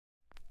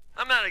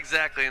not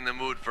exactly in the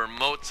mood for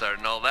Mozart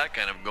and all that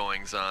kind of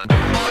goings on.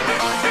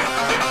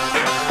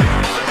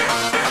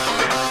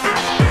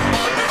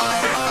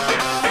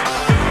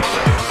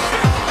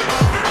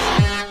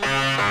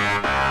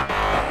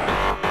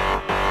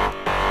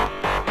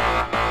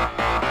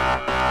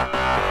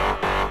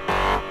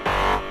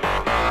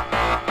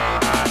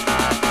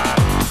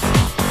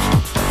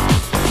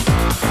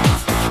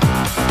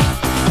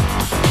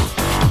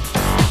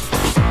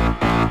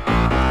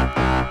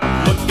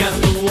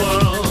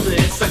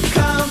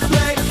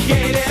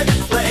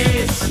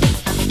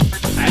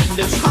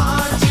 It's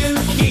hard to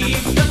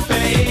keep the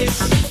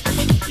pace.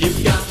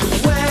 You've got to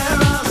wear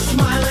a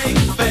smiling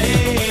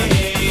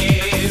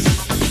face.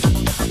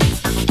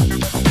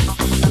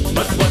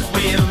 But what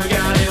we've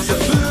got is a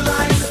blue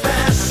light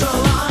special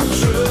on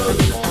truth.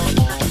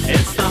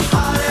 It's the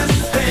hardest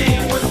thing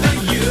with the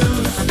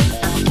youth.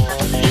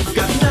 You've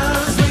got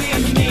nerves we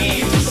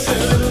need to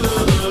soothe.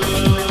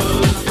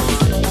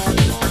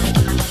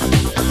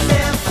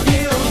 If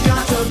you've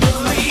got to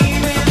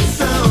believe in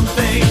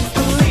something,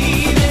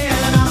 believe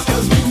in us,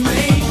 'cause we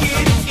make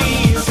it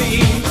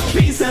easy.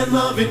 Peace and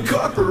Love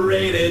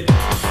Incorporated.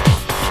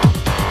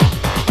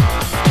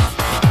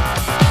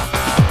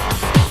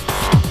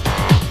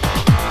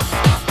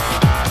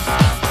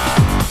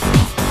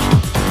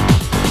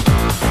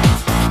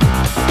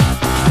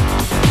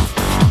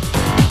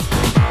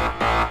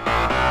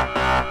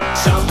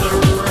 Shop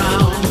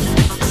around,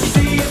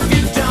 see if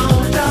you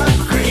don't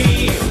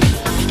agree.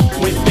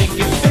 We think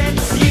it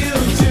fits you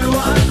to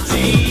a T.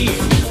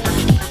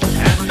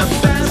 And the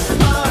best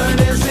part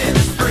is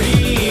it's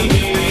free.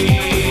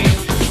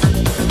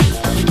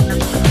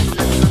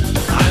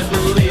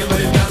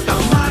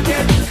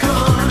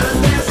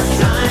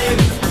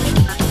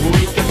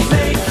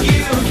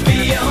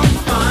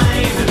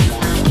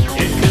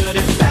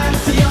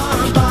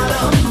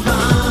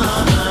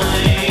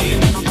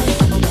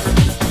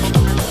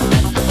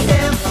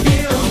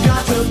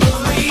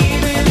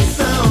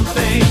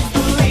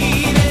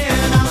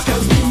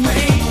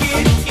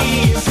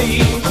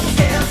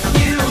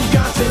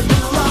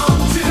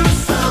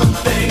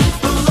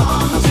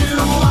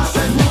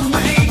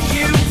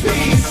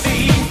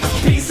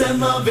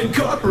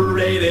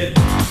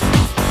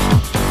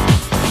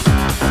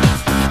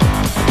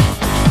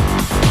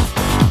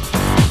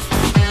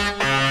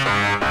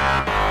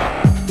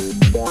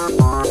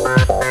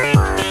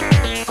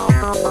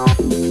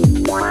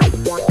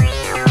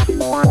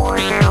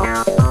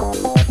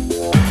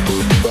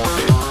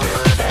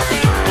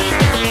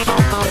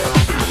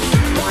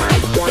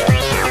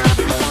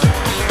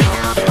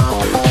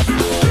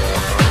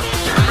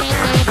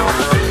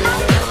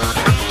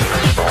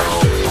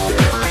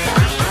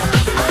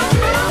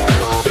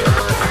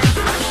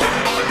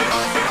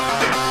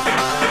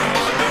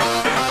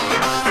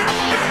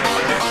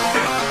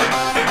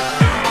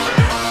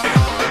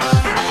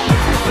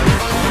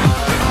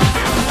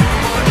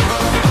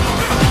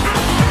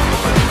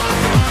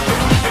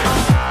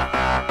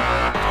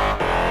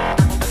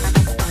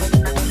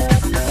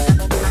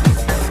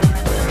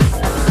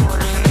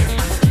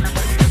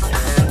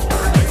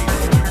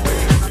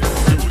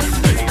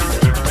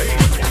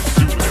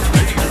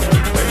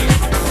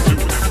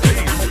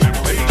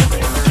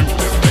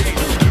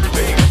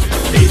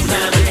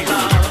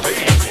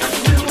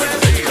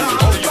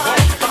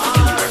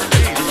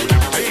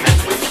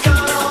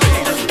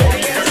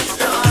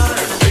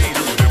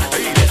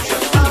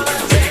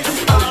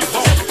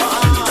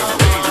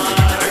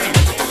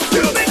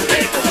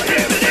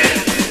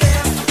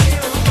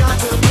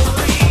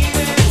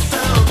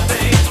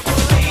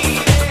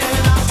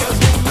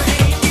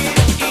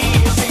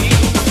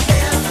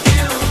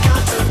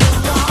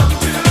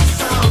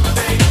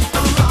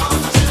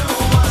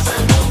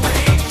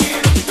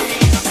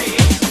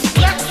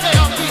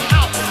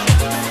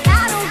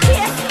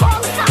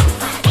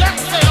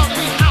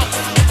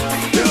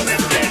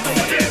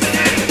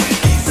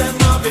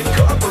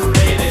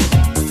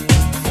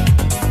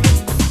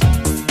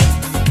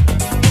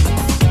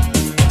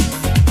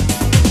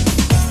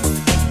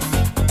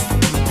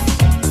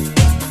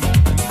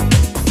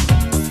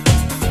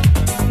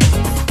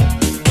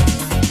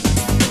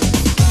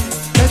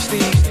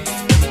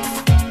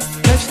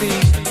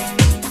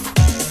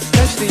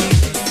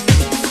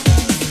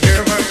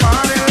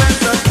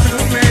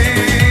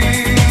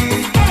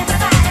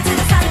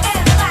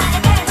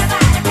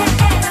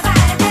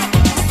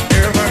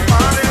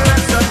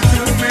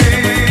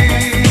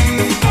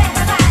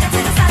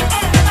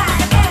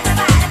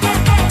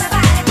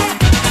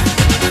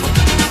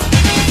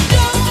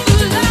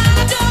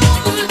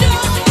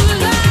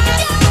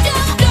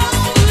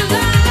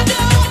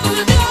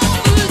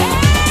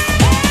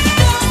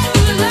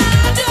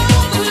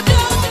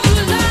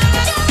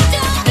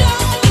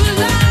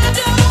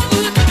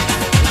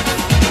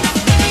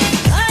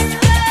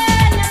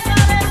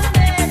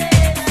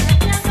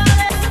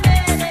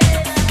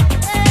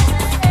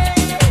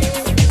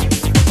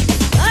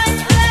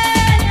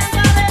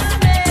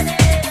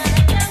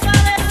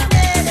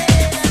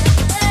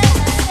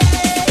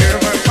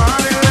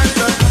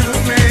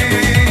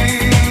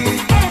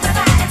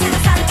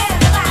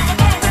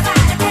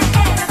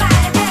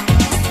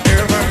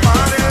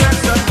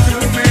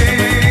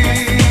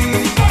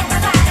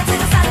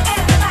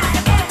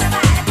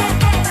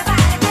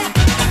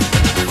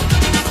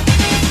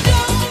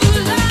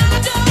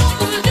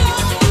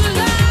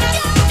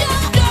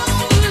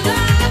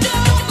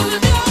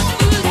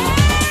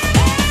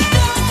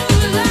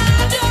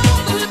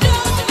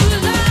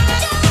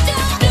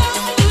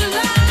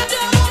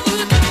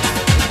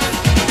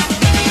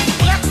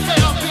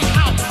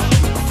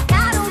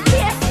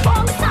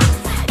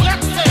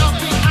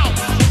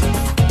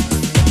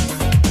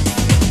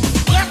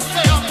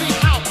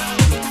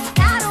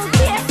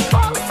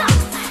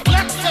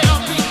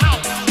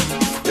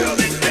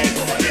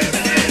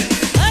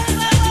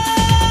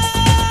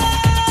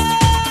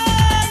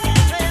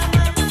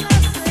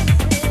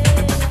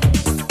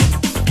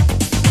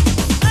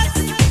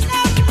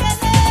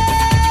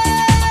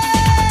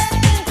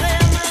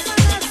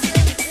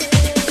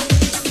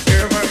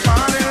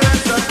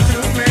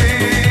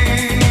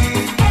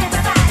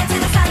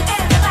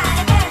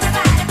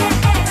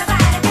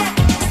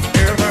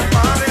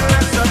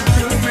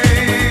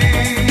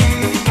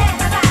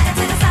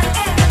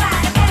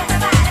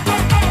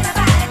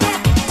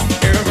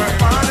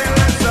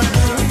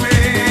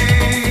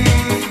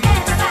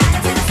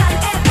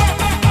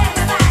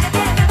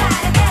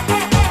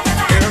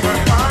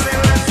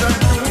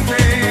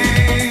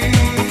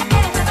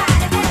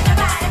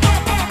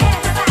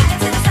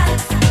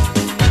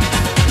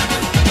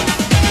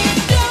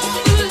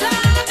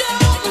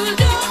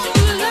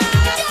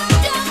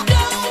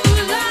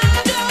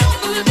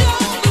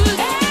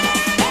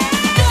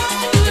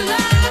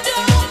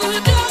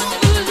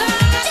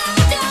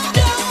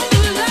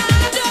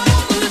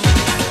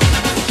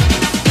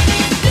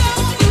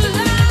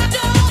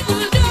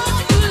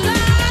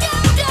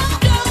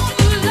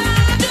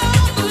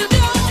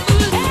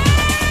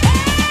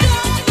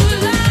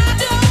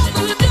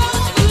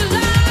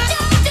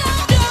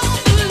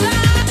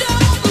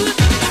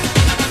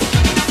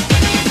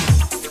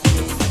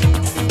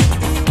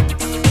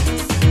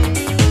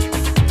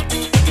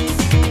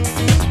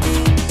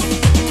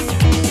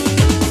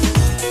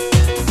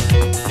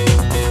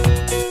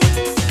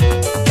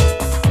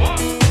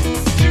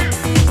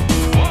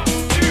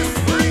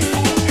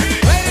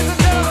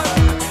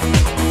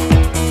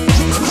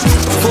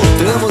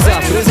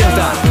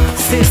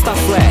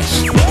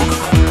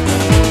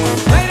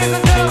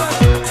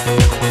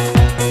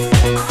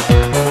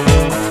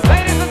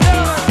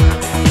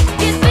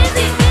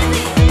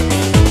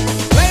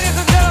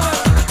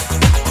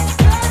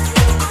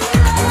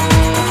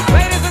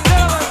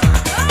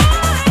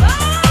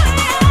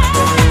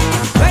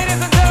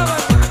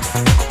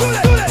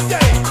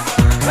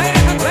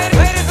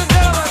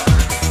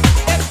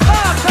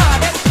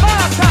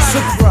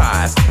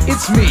 guys,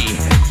 it's me.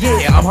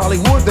 Yeah, I'm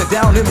Hollywood, the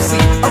down MC.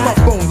 I'm up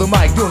on the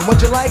mic, doing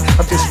what you like.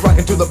 I'm just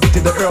rocking to the beat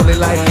of the early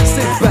light.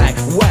 Sit back,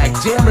 whack,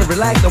 jam and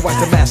relax, and watch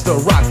the master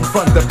rock from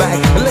front to back.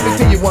 And let me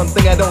tell you one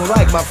thing I don't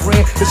like, my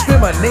friend.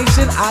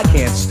 Discrimination I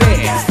can't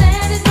stand. Can't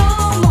stand it no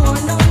more,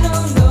 no, no,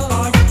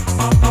 no.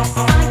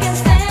 I can't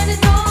stand it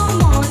no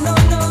more, no,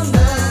 no,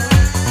 no.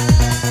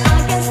 I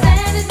can't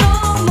stand it no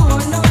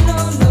more, no, no,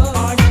 no.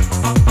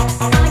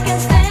 I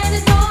can't stand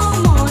it no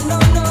more, no,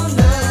 no,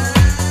 no.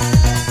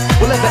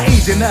 Well, at the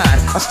age of 9,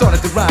 I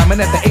started to rhyme,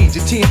 and at the age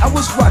of 10, I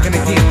was rocking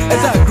again.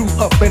 As I grew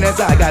up and as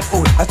I got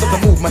older, I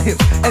started to move my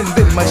hips and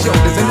then my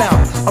shoulders, and now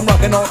I'm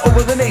rocking all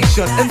over the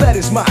nation, and that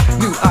is my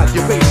new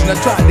occupation. I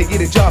tried to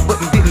get a job, but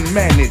didn't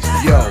manage,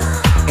 yo,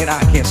 and I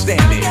can't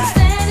stand it. Can't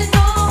stand it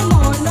no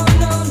more, no,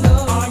 no, no.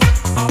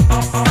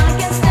 I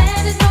can't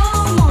stand it no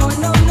more,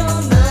 no, no,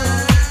 no.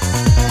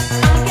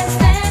 I can't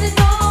stand it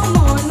no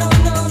more, no,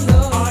 no, no.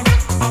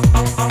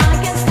 I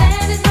can't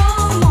stand it no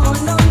more,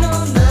 no, no,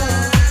 no.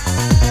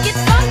 Get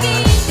funky.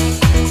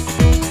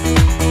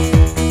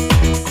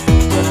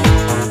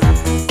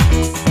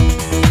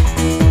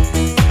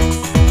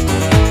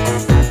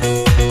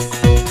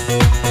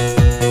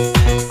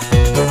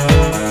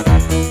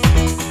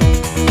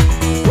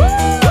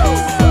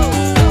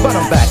 But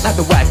I'm back, not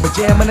the whack, but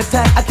jam and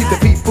attack. I keep the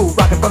people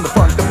rocking from the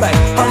front to back.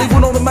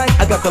 Hollywood on the mic,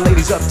 I got the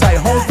ladies uptight.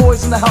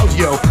 Homeboys in the house,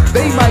 yo.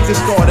 They might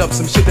just start up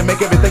some shit to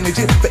make everything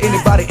legit. For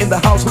anybody in the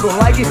house who don't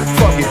like it,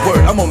 fuck it,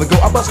 word, I'm on the go.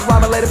 I bust a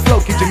rhyme and let it flow,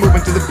 keep you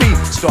moving to the beat.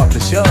 Start the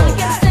show.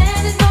 Can't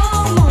stand it no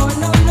more,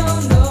 no, no,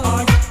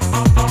 no.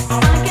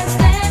 I can't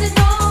stand it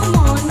no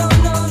more, no,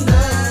 no, no.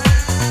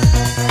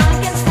 I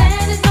can't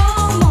stand it no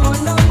more,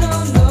 no, no,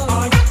 no.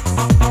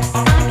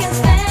 I can't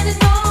stand it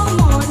no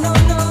more, no,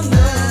 no,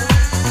 no.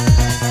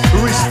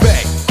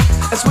 Respect,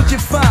 that's what you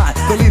find.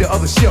 The leader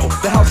of the show,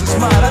 the house is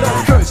mine. I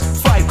don't curse,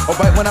 fight, or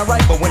bite when I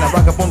write, but when I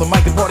rock up on the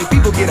mic, the party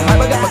people get hype.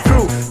 I got my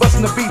crew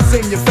busting the beats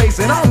in your face,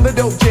 and I'm the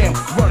dope jam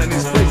running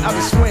this place. I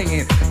be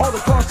swinging all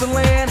across the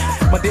land.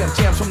 My damn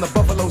jams from the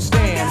Buffalo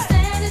stand. Can't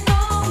stand it no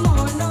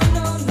more, no,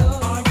 no, no.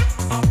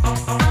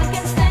 I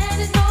can't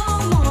stand it no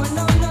more,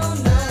 no, no,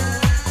 no.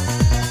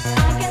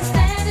 I can't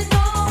stand it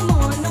no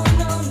more, no,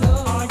 no, no.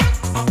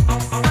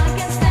 I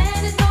can't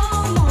stand it no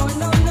more,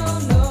 no, no,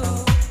 no.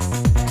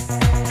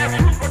 Have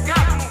you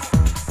forgotten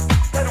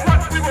that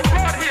once we were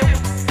brought here,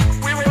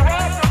 we were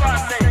robbed of our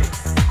name,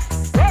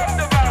 robbed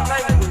of our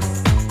language,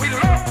 we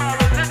lost our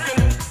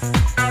religion,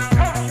 our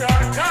culture,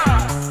 our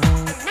God,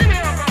 and many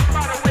of us,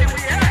 by the way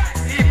we act,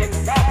 even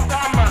lost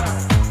our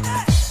minds.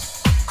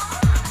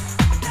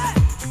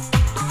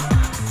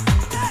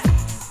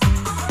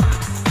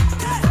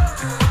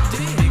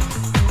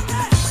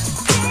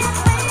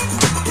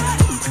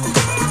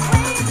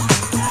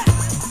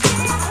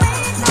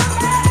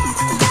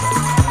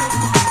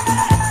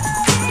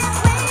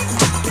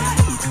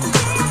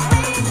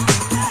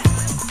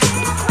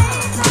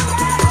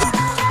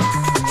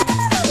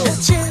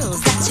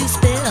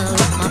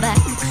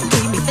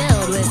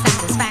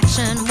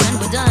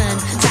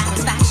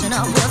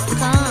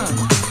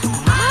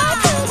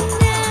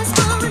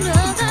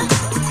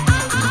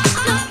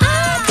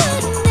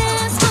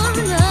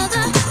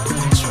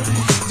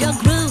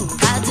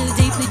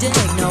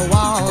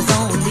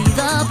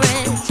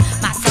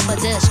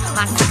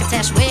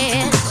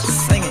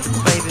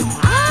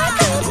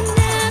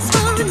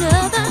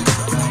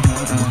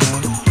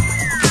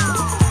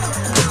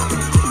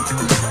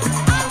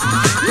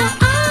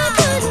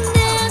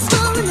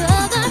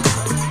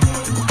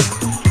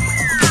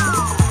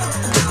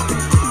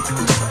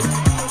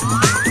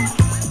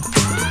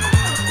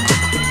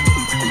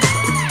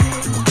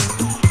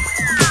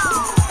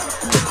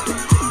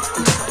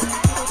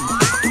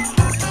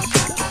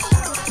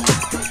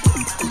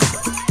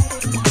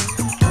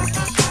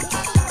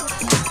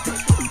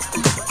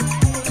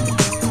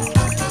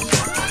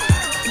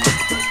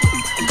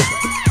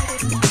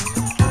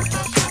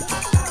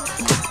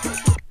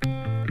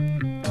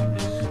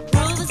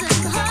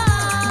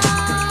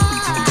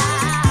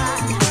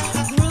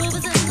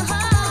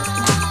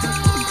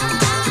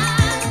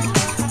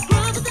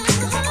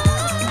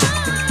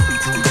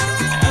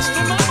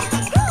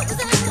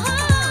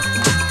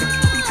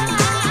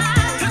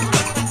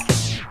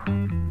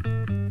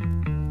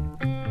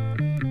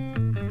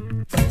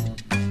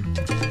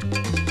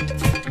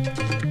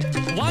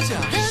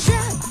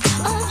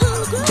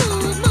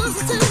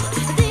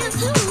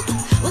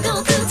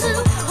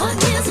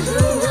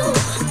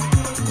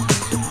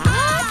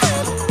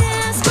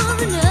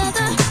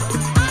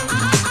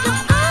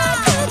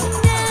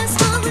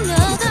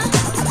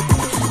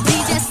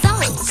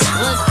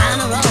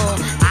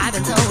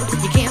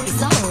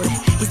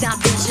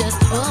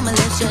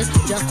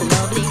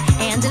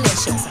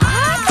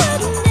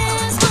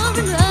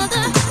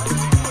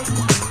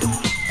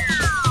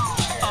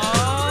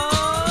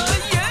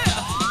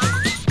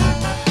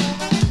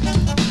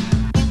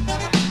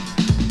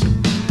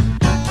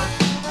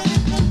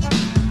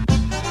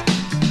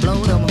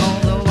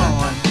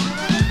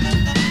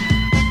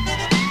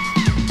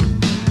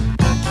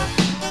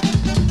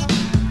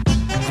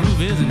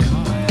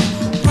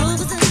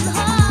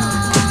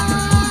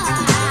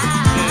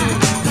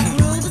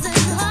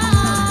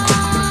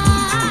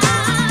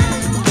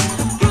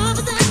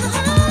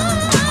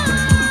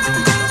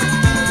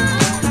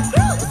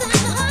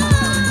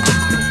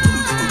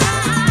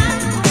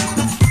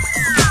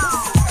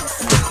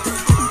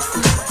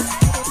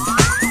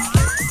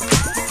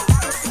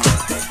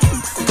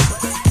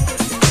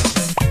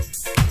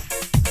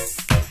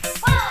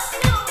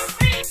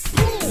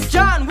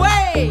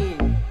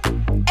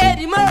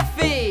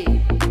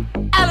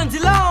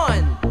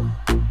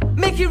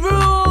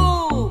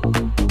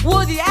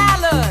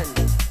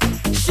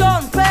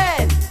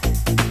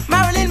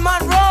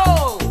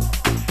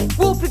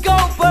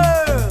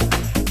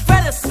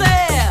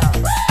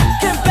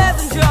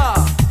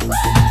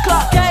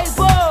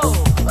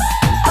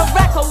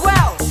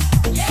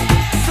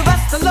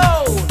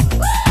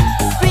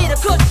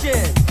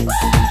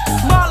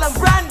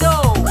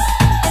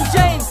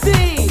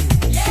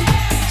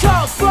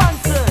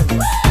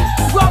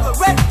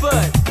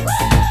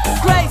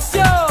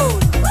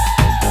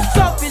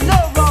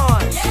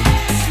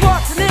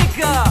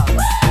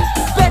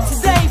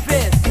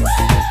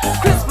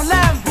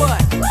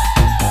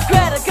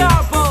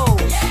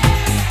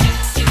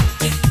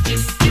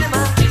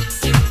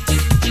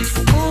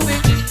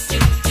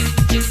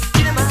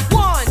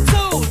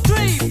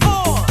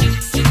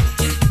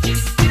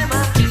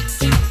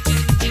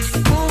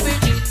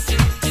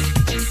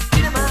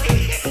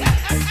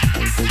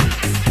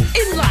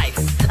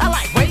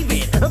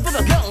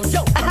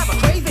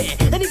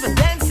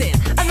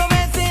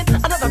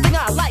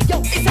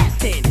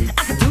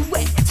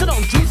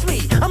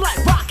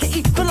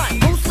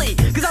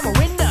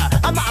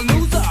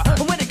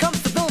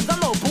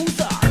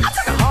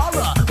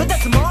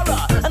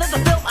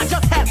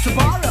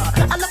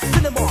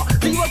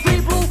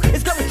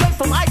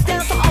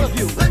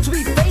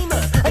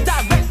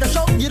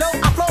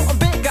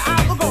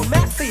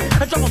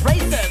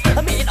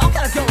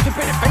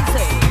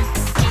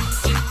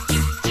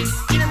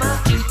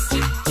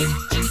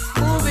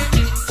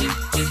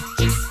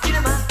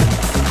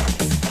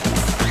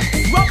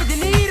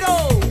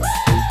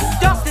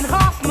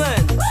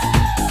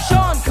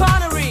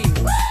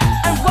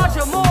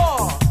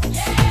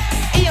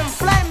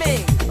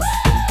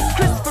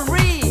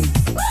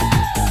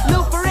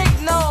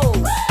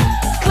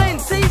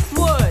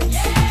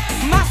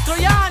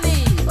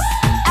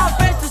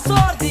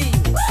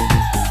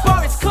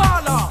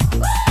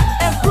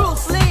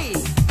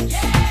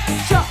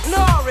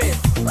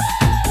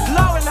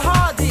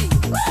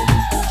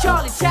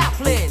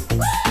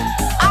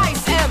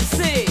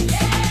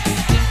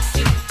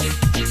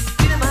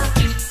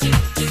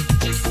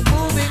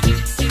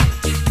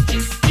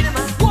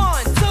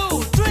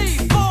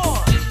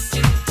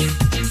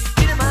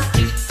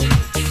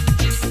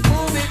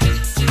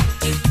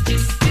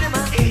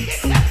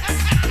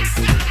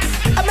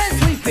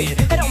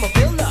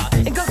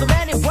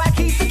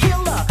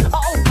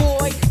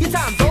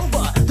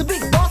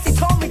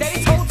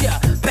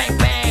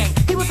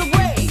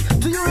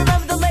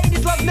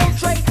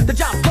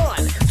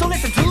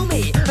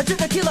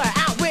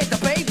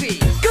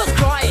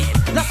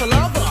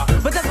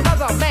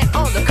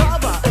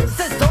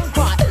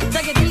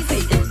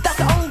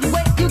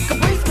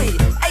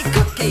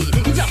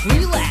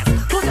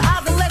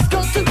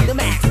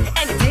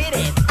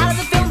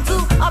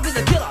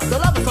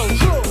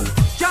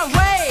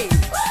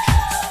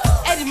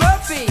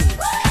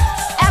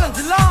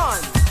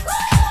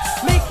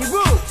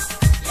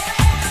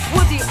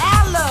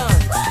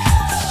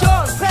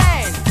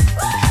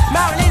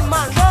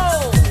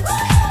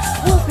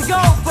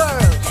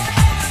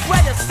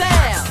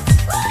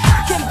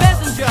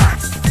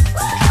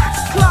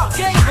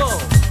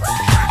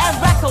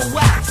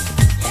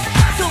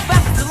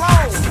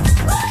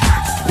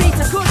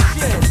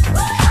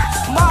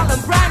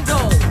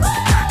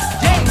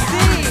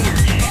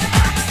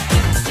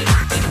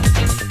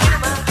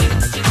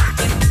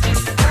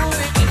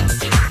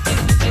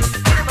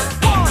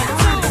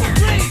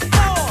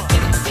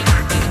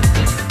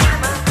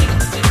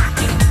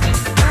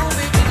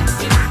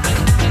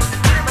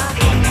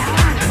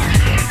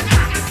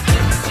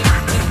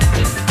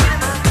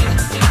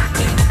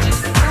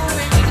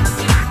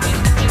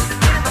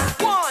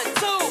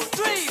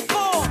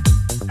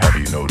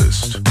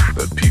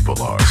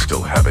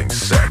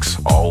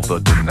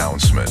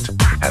 announcement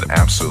had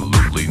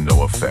absolutely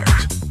no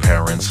effect.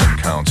 Parents and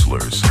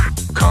counselors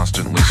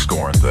constantly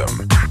scorned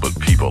them, but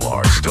people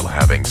are still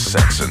having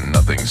sex and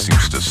nothing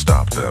seems to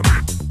stop them.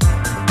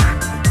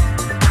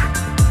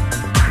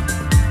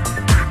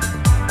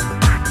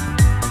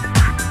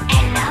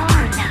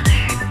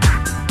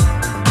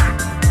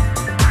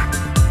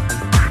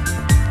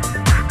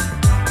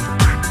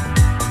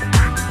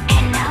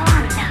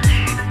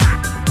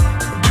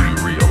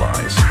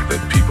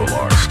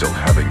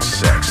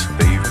 Sex,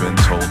 they've been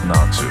told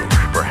not to.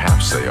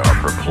 Perhaps they are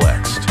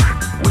perplexed.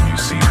 When you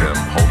see them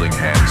holding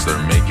hands,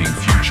 they're making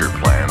future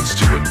plans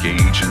to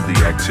engage in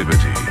the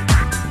activity.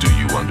 Do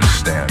you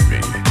understand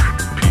me?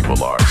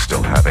 People are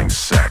still having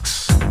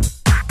sex.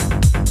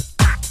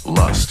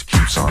 Lust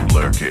keeps on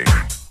lurking.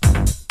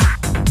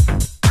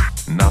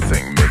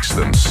 Nothing makes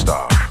them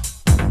stop.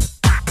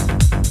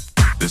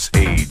 This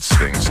AIDS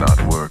thing's not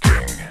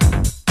working.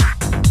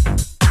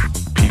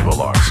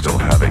 People are still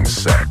having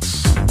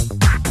sex.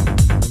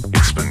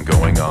 It's been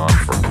going on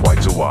for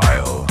quite a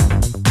while.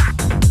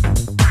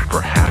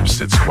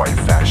 Perhaps it's quite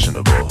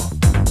fashionable.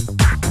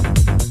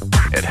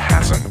 It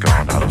hasn't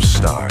gone out of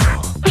style.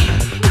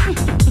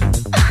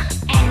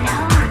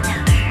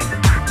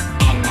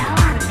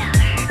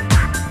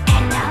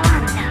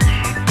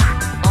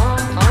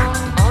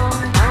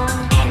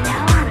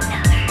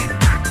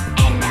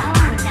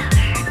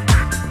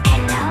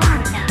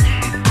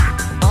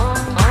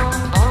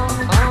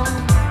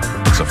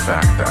 It's a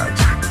fact that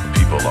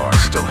people are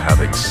still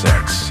having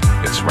sex.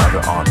 It's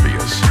rather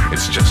obvious,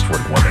 it's just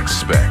what one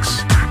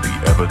expects. The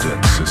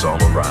evidence is all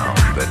around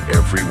that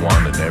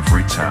everyone in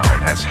every town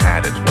has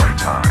had it one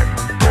time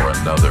or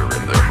another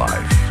in their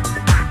life.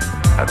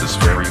 At this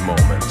very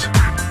moment,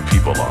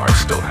 people are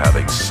still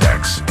having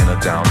sex in a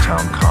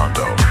downtown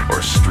condo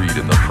or street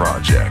in the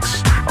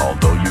projects.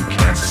 Although you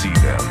can't see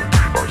them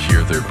or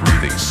hear their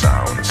breathing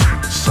sounds,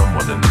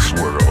 someone in this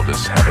world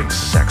is having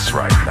sex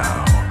right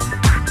now.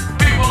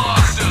 People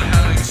are still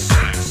having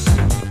sex.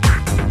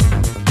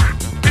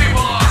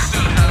 People are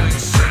still having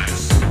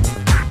sex.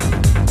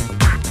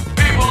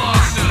 People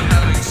are still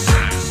having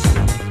sex.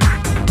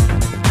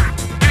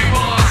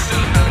 People are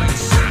still having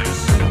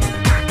sex.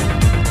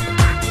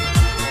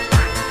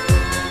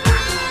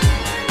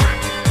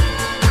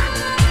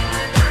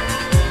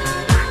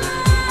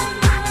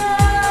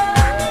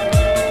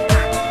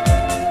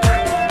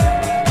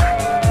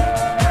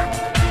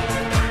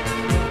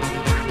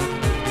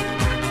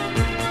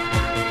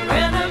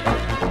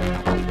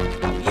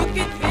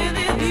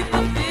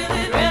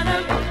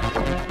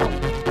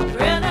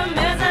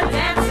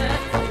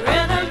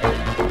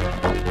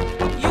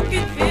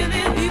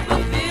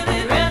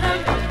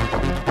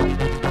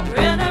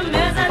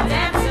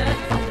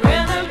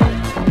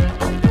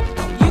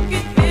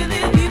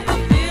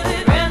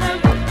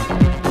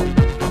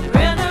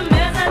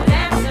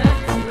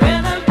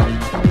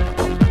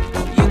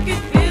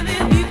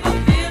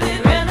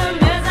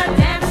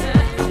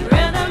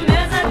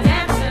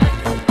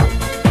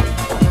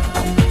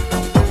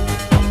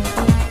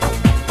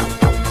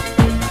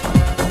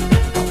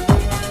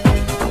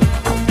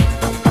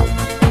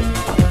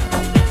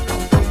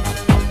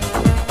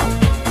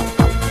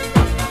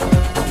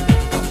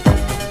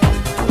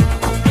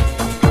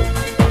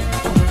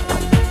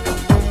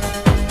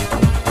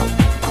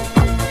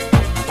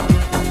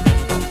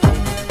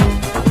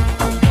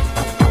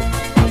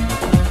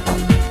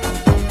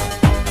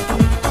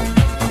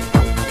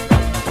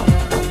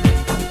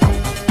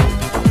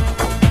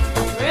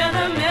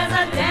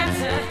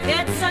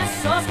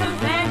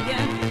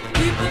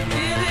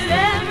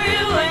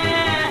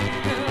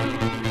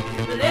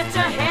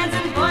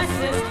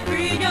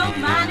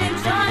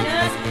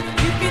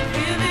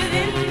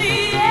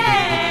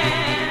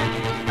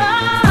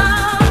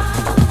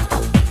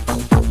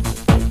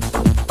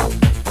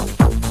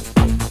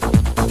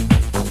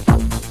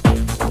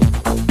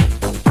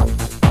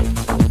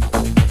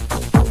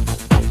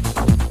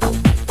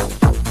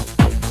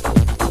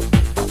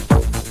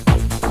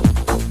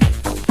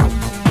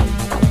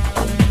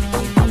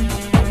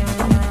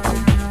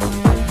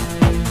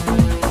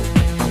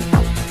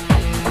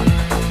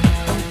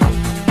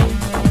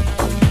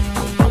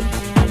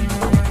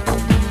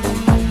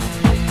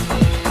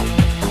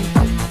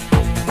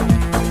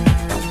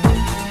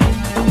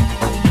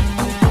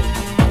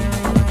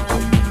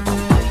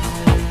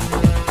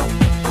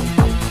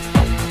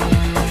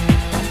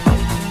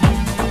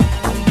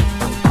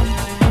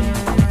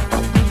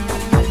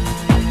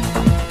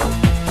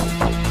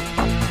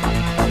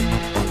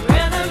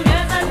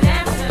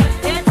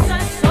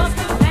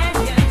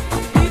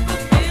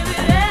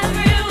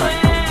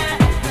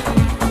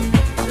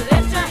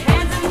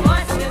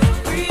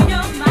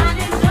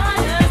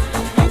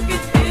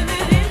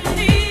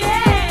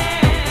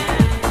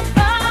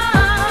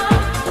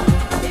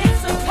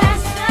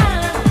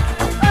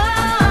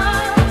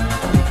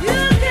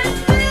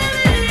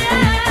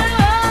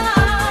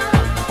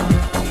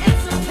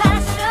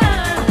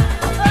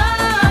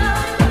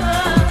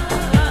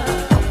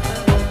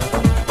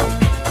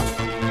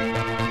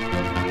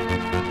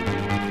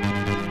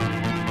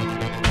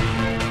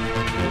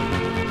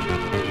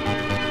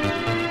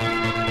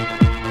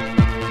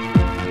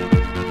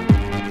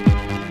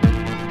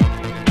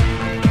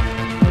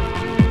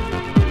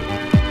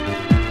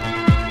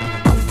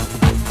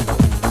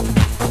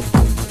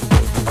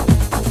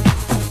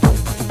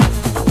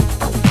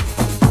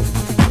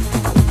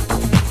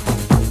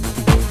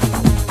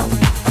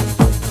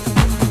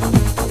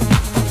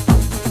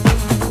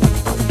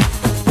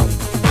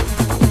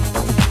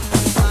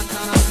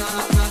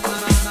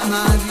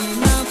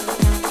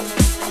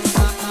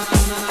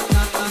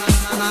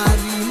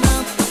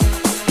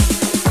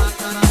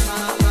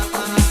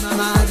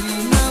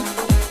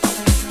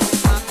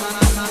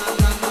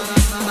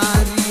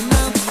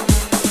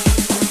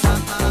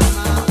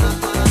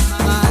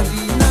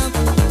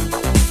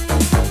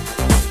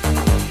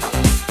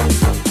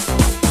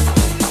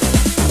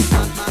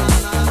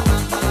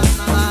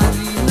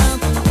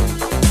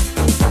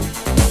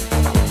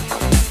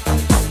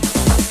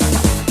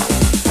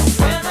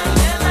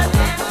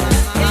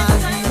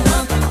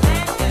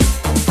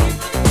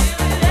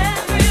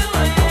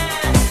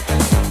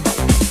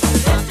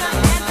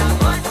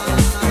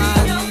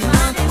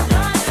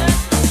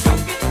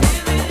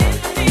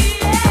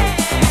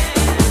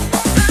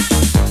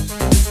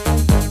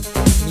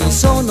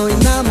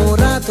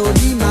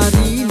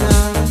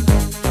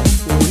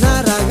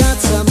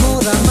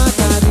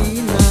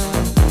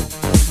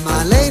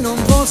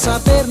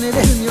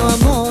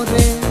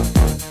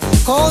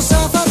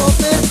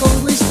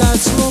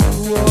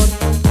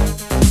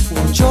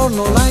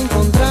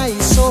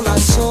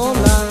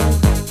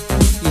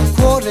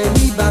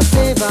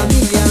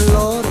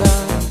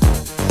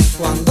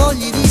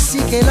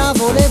 che la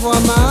volevo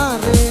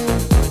amare,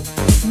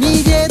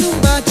 mi diede un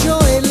bacio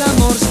e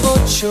l'amor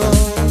sbocciò.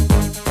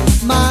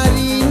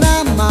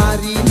 Marina,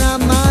 Marina,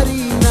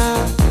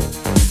 Marina,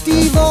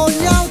 ti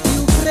voglio al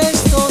più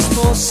presto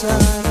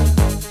sposare.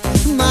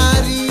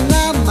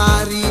 Marina,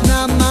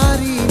 Marina,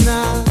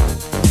 Marina,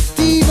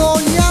 ti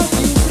voglio al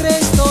più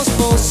presto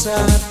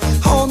sposare.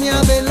 Oh mia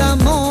bella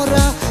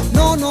mora,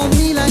 no, non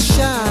mi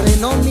lasciare,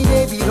 non mi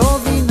devi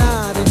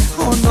rovinare.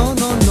 Oh no,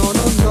 no, no,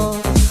 no, no.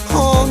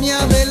 Oh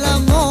mia bella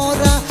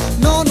mora,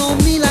 no, non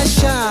mi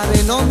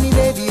lasciare, non mi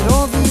devi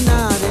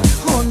rovinare.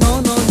 Oh no,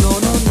 no, no,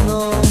 no,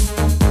 no.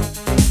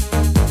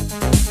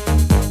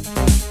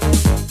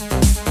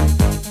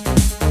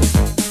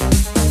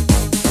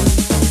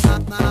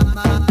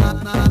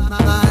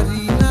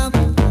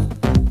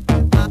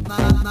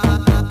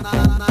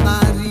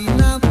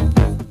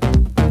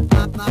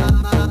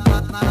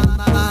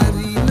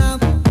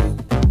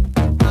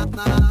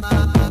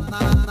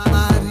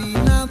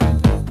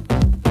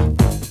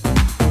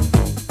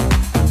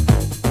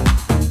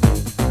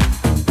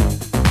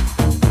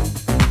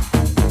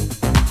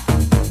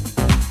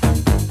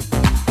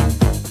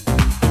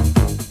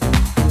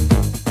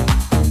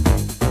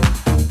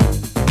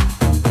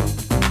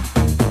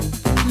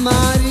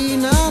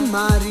 Marina,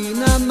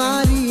 Marina,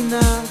 Marina,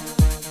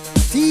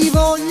 ti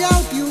voglio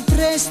al più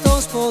presto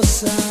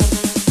sposare.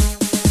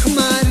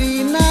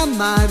 Marina,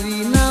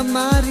 Marina,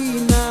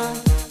 Marina,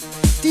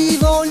 ti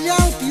voglio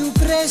al più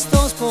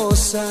presto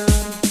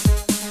sposare.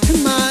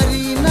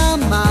 Marina,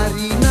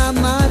 Marina,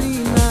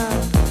 Marina,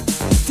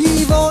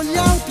 ti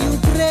voglio al più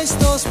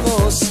presto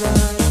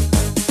sposare.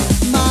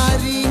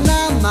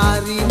 Marina,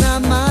 Marina,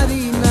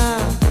 Marina,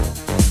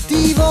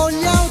 ti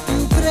voglio al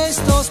più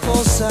presto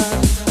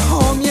sposare.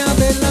 Oh mia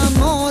bella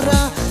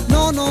mora,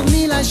 no, non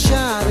mi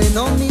lasciare,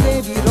 non mi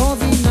devi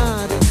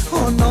rovinare.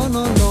 Oh no,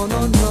 no, no,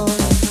 no, no.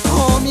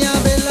 Oh mia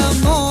bella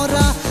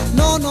mora,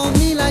 no, non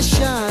mi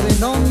lasciare,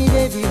 non mi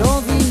devi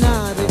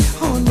rovinare.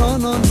 Oh no,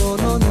 no, no,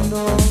 no,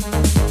 no.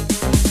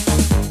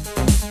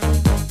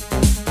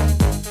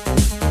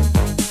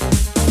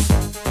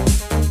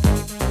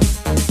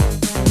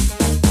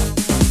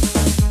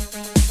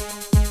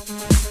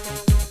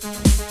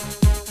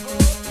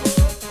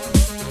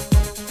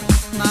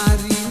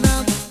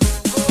 Marina,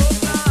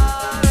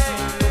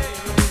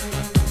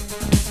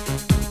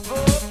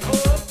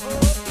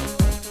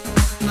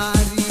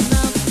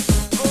 Marina,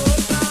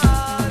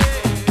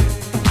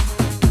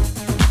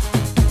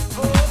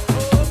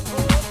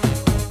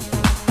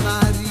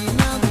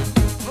 Marina,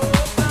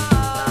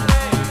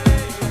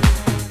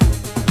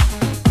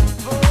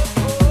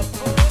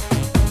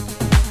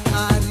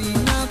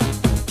 Marina.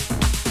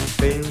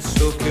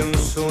 Penso che un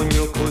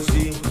sogno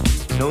così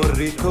non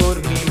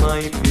ritorni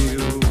mai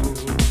più.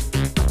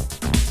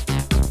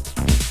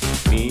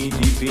 Mi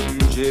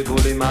dipingevo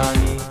le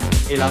mani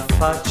e la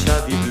faccia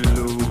di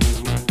blu.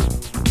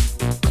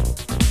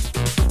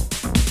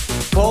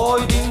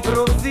 Poi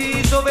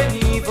d'improvviso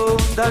venivo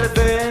dal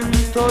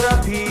vento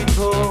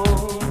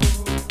rapito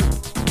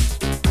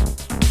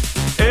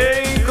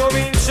e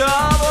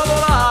incominciavo a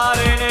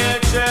volare nel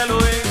cielo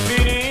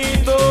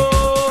infinito.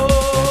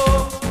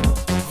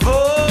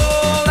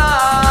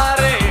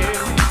 Volare,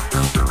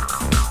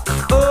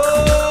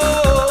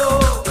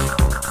 oh,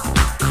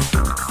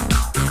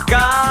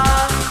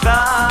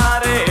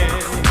 cantare,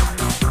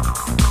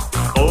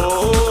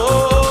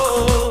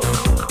 oh,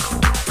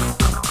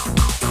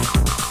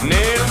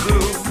 nel blu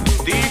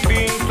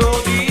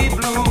dipinto di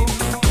blu,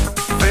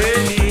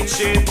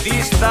 felice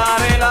di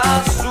stare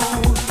lassù.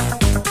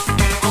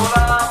 E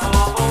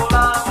volavo,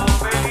 volavo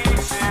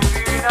felice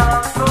più in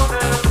alto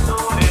del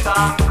sole ed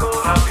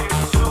ancora più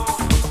su,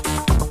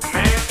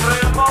 mentre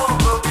il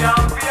mondo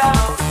pian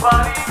piano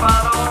spariva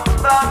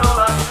lontano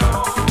laggiù.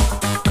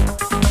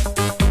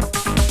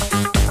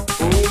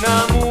 Una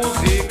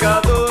musica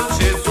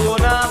dolce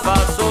suonava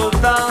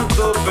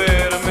soltanto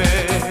per me.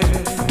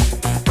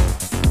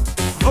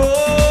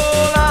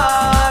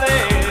 Volare,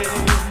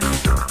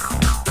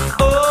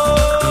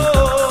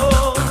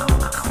 oh,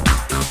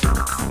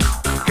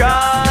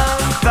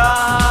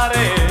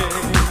 cantare,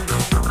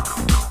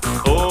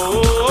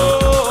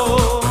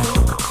 oh,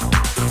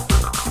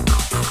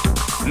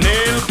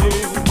 nel blu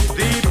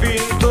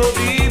dipinto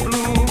di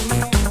blu,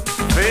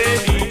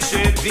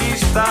 felice di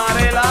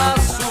stare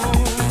lassù.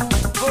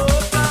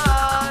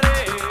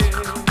 Volare,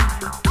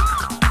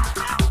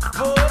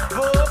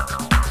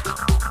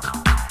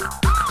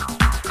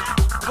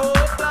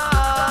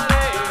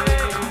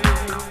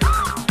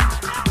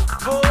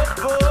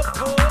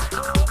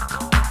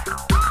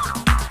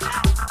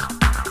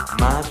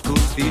 ma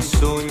tutti i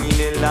sogni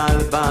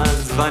nell'alba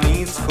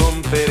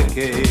svaniscono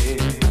perché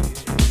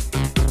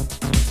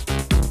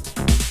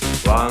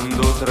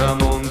quando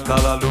tramonta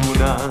la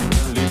luna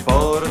li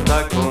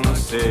porta con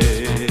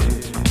sé.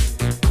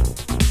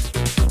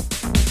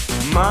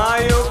 Ma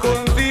io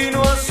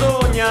continuo a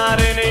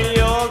sognare negli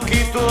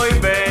occhi tuoi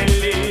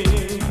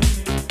belli,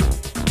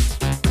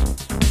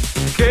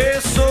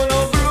 che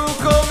sono blu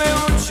come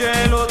un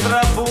cielo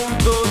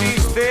trapunto di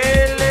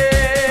stelle.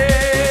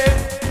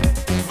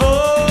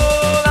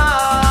 Volare,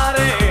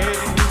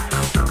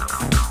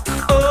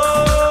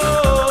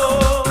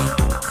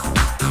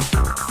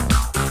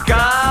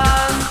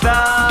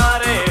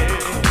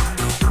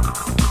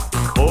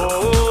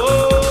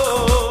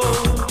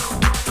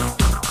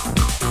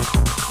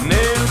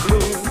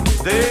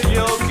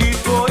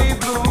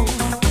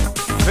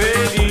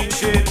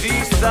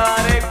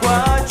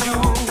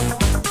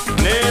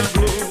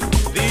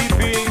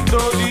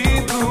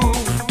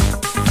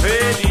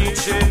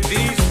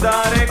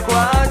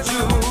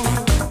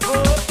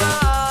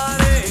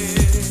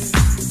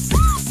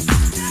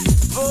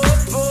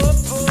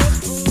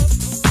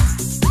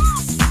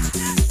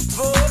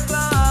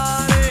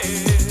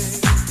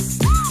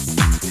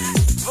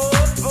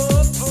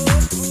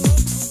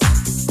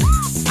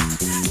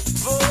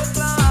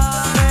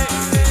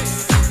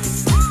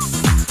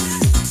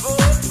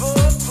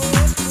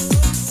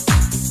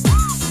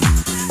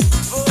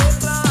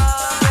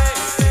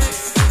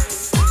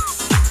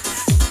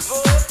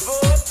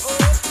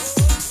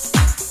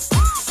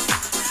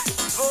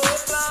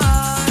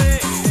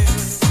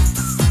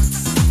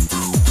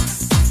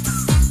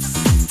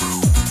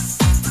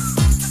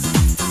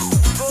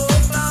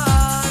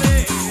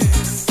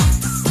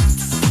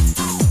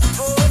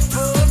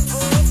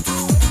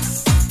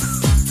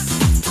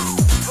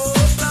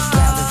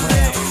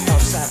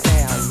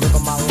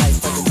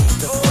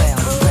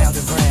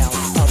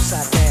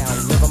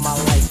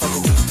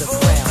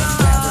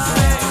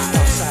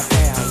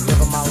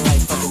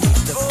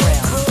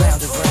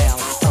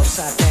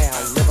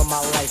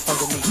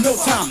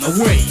 around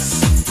the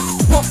waist.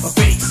 Pump the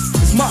bass,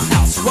 it's my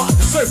house, rock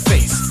the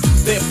surface.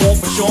 Therefore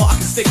for sure I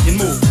can stick and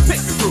move. Pick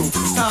the groove,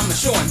 it's time to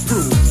show and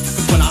prove.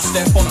 Cause when I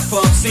step on a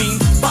club scene,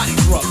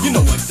 bodies rub, you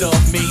know what dub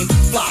mean.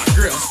 Fly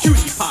girls,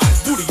 cutie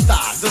pies, booty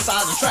thighs, the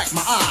size attract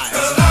my eyes.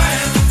 The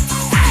lion,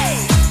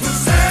 who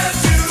set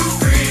you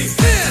free,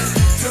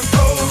 to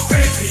go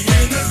crazy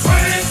in the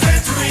 20th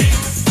century.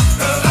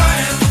 The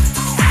lion,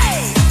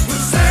 who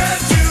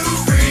set you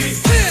free,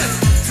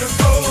 to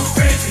go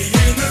crazy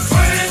in the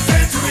 20th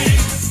century.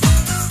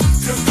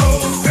 To go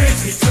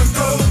crazy, to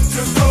go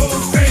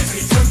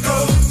crazy, to go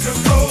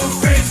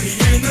crazy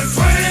in the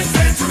 20th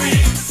century.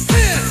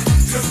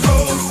 To go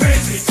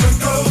crazy, to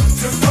go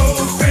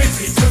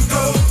crazy, to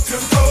go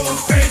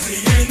crazy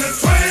in the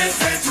 20th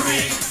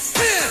century.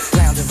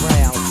 Round and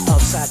round,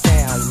 upside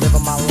down,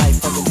 living my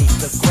life underneath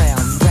the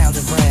ground. Round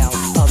and round,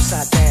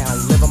 upside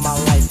down, living my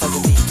life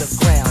underneath the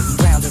ground.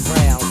 Round and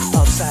round,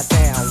 upside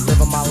down,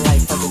 living my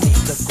life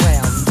underneath the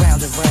ground.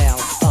 Round and round,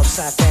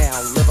 upside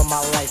down, living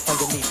my life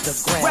underneath the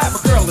ground. Grab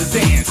a girl and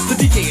dance, the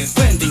DJ is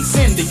blending,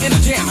 sending in a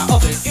jam, the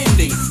other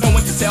ending. No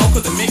one can tell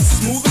cause the mix is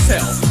smooth as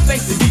hell.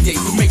 Thank the DJ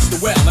who makes the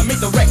well and make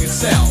the record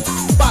sell.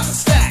 By the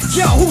stack,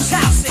 yo, who's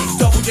house it?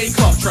 Double J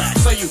club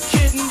tracks, are you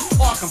kidding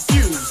or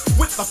confused?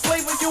 With the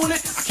flavor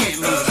unit, I can't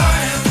lose. The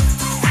lion,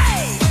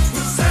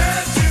 who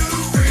set you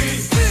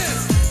free,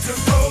 to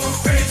go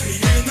crazy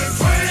in the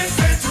 20th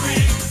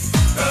century.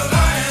 The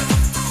lion,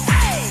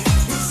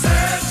 who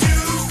set you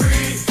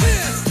free,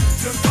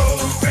 to go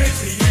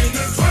crazy in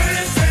the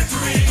 20th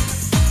century.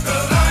 The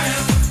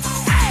lion,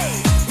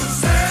 who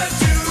set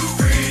you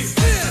free,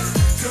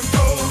 to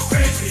go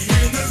crazy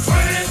in the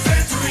 20th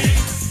century.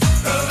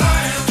 The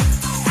lion,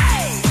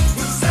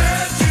 who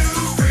set you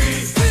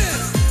free,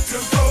 to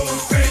go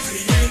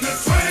crazy in the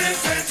 20th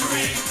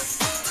century.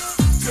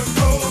 To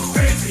go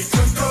crazy,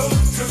 to go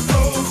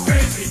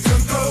crazy, to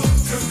go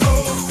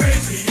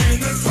crazy in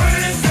the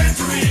 20th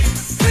century.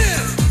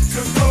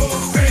 To go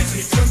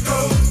crazy, to go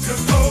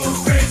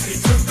crazy,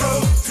 to go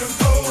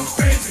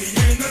crazy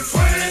in the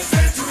 20th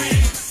century.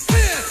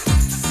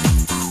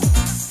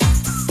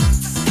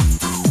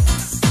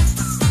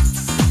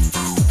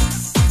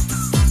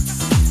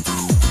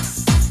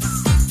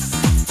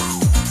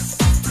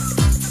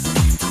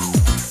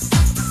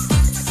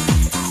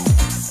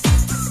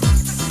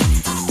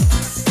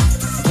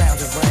 Round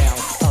and round,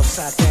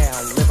 upside down,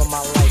 living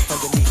my life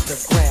underneath the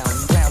ground.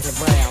 Round and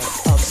round,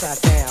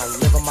 upside down,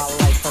 living my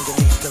life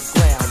underneath the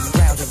ground.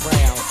 Round and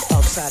round,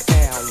 upside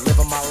down,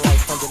 living my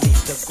life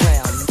underneath the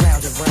ground.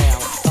 Round and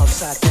round,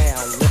 upside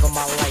down, living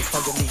my life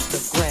underneath the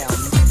ground.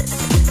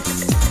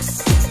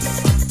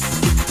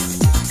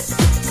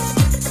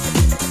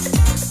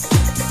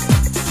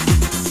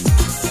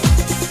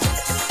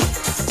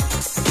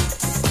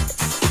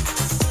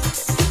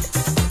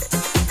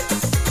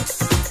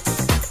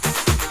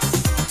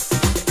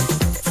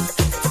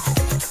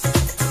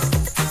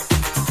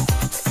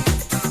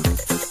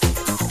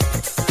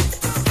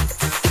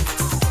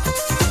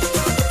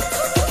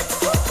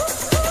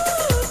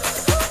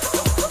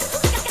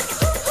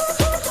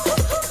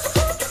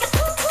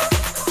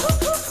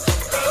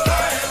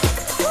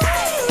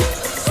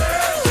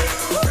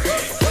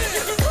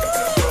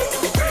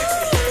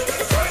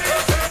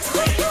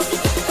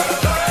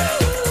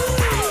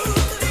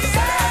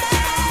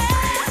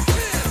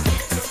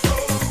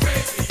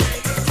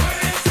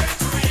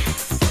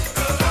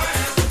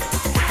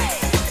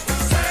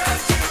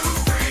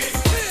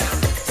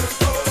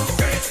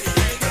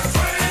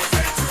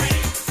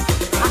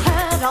 I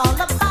heard all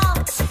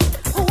about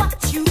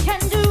what you can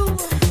do,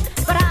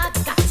 but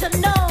I've got to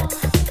know,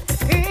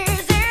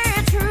 is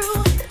it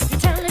true? You're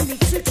telling me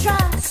to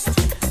trust,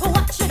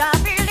 what should I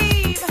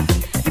believe?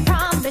 You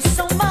promise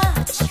so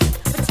much,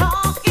 but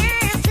talk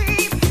is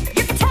cheap.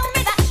 You can tell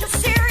me that you're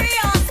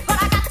serious, but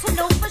I got to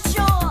know for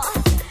sure.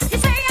 You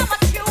say how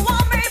much you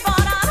want me,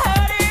 but I've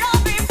heard it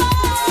all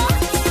before.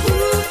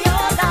 Prove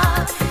your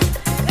love,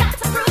 got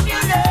to prove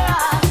your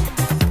love.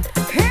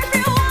 If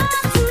you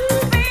want to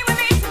be with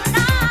me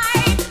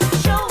tonight,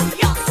 show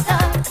your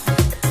stuff,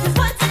 'cause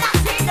words are not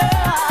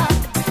enough.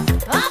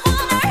 I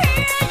wanna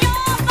hear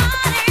your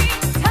body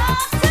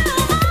talk to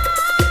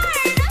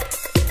mine.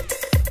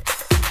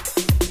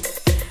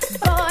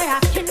 Boy, I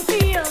can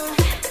feel,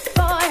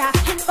 boy, I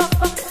can, boy,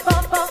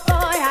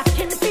 I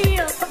can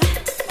feel,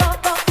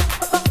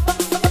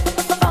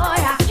 boy,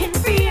 I can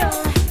feel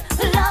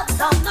love's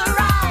on the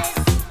rise,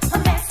 a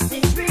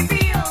message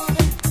revealed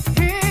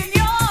in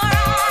your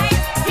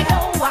eyes. You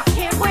know I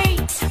can't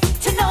wait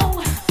to know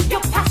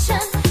your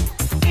passion.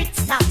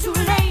 It's not too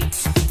late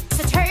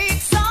to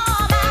take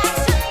some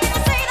action.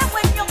 People say that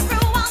when you're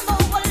through, I'll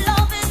know what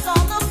love is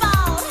all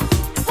about.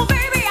 Well,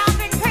 baby, I've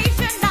been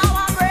patient, now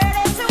I'm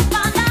ready to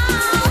find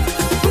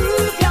out.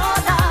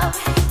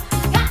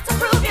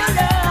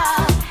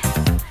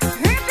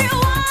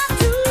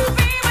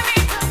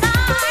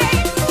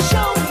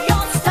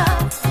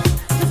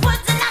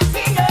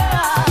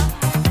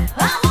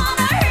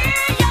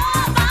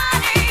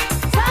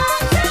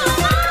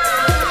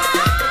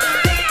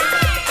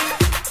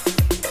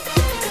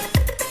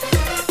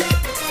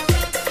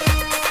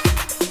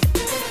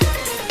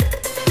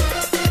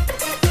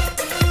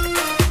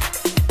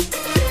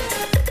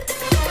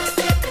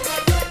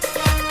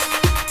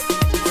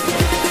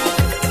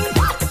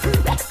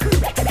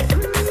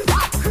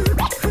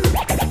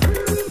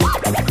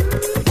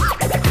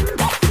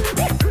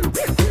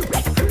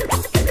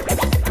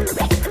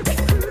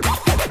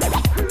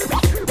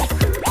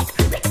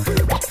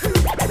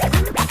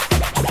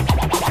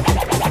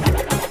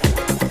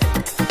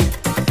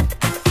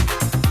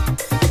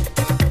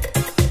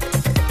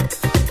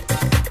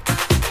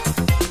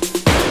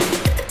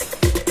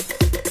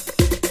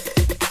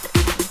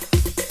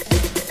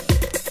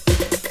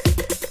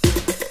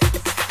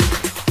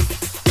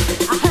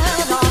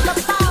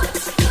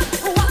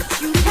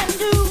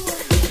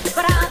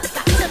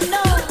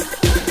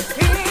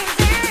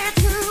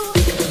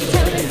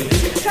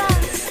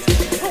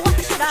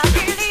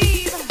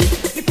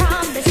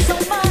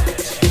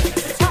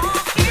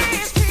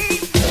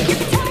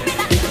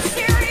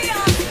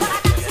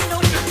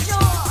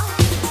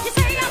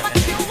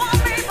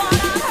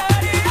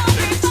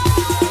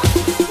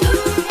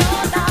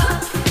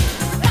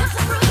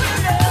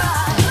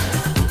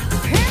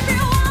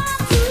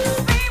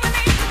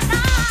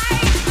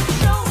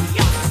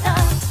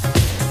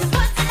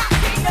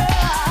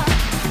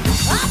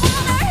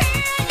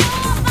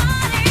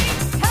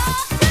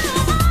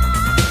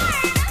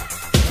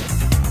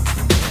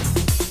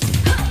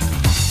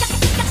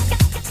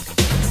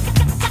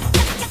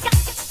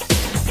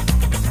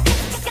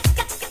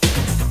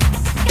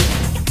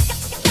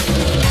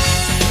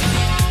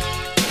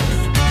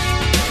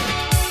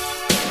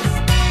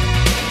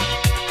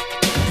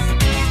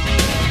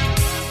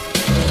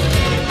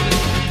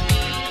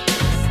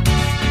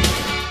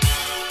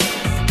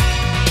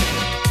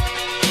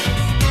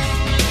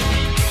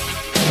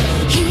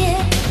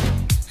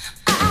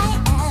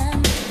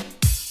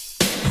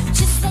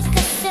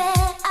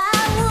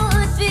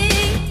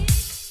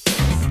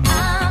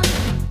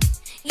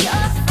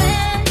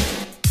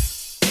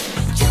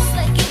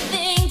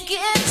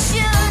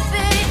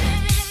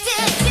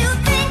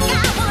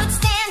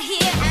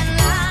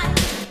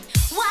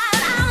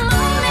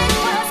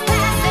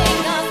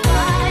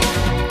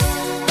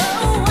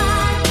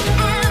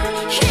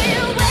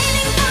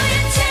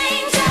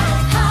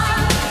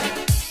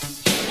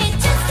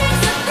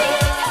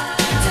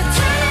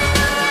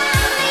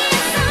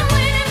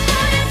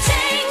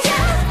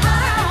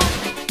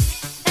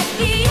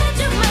 the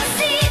edge of my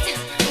seat.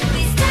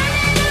 Please turn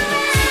it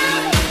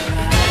around.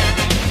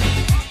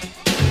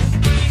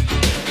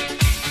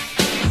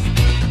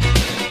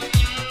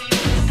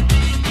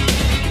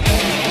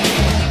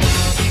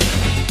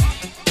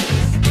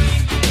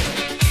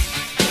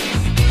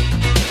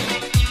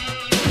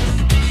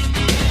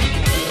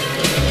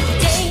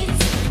 Days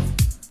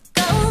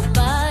go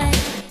by,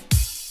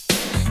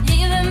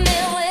 leaving me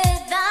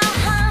with a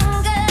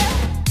hunger.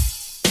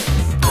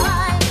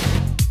 I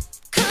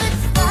could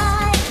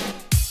fly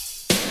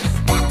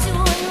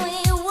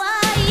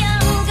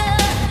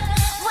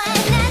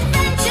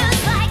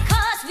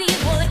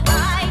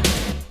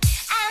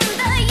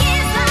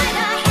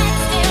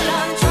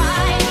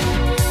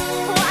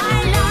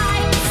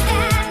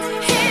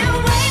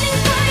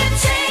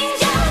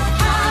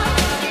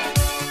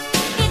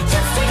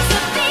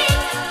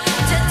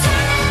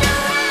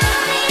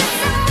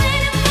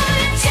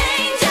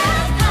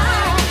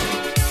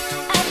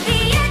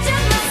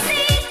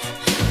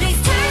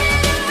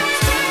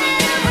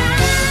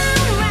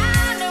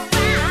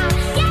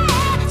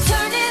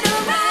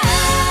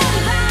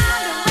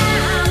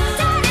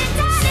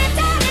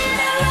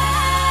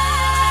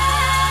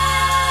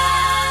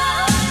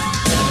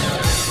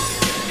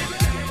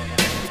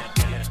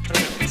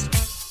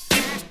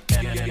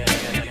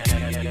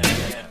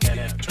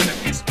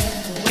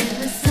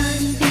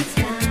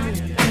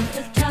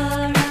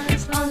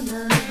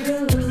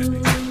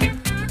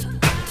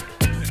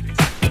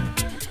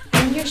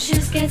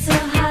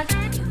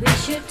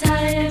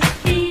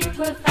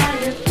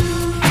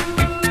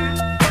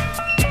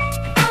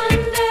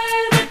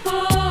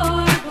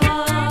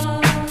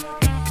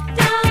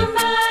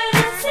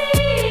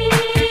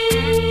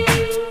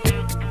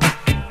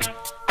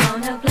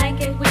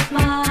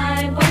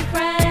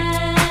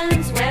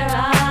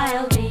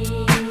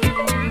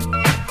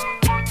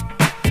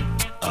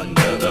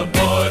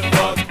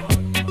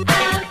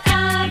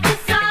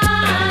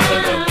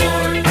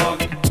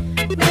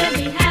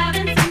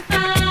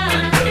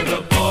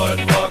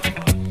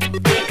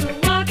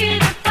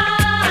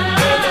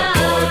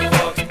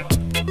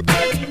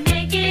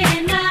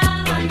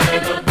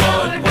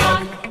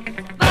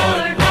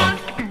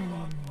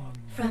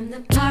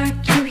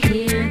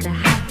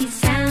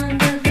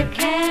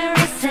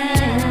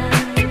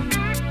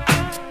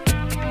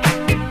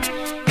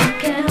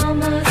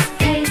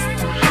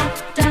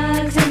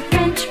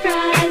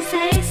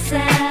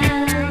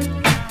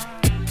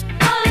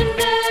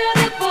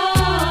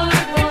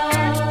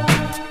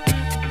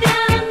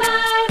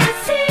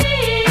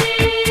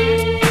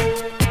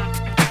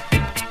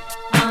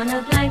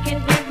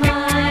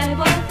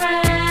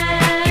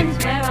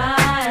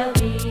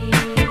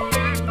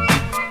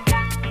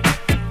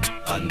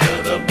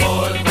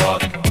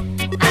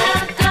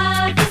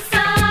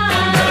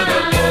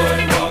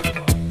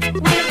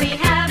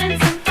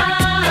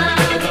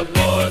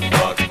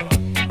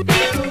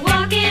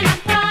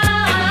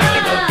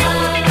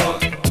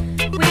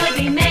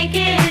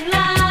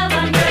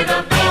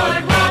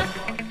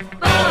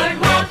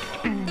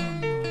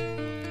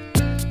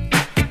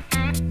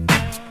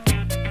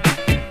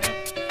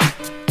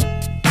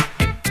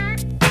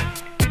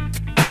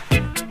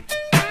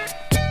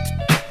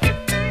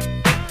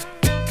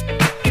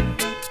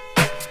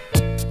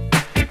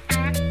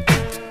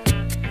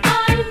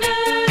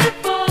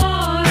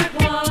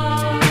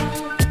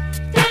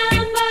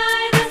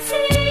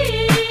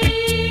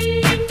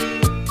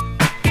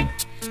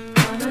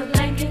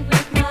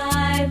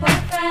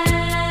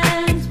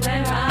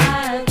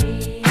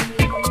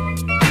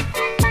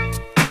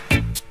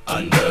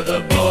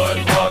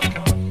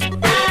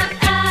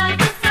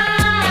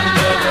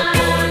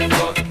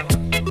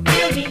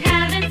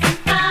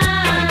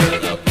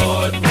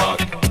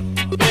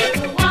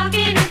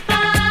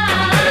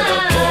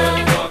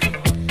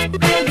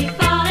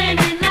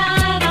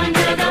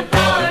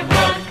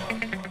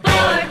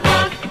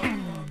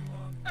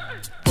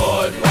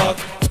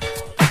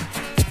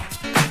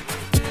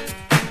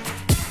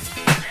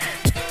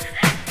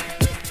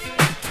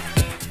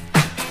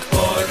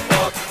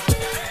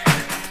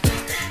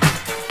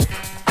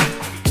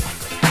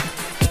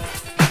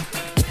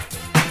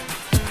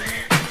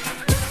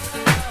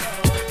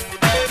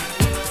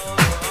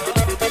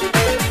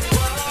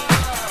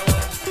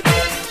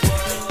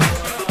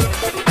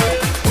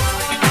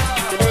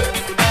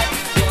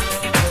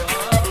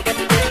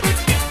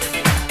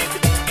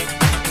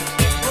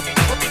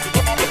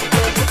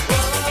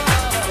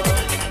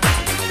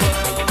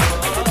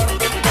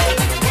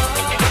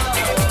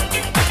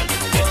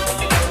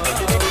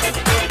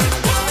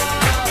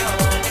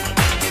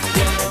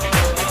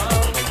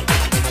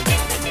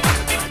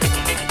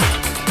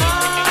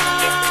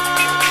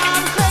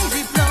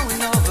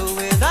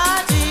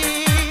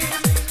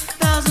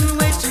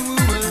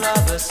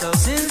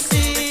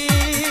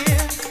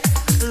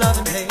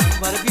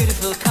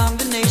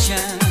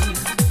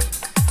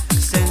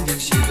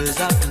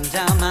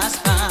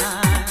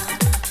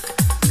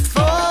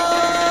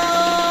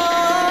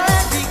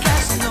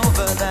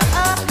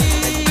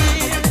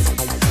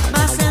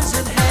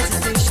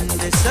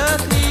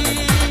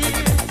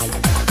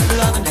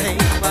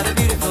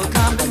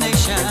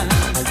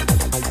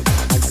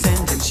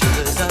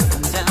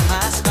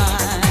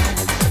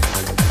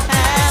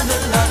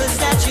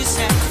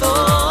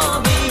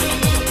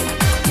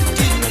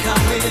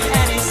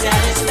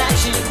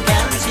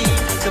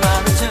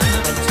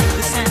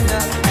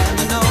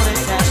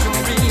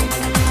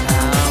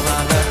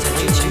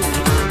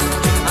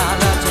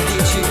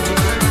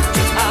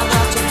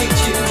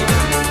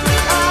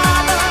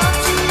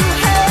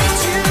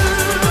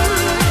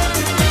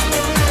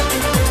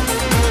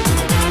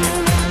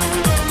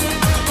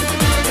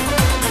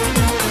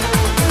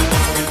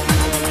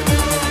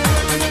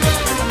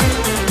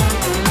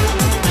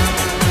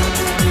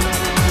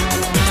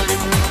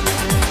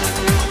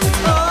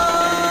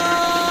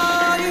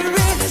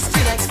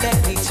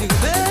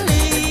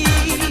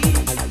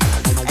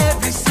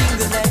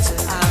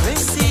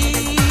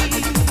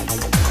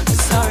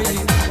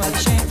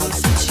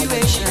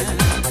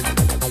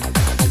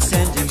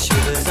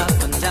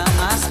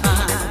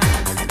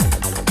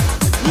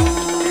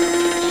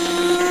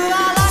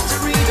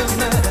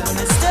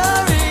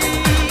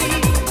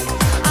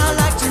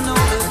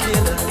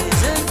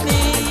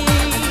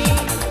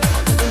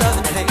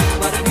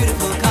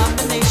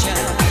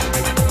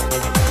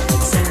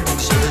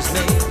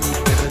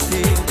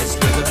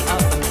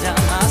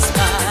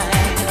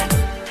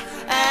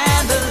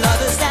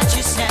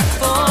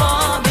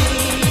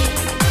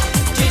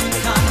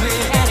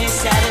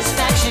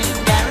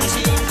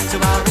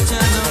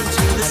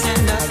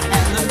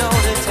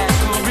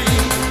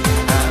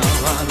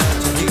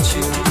with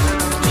you.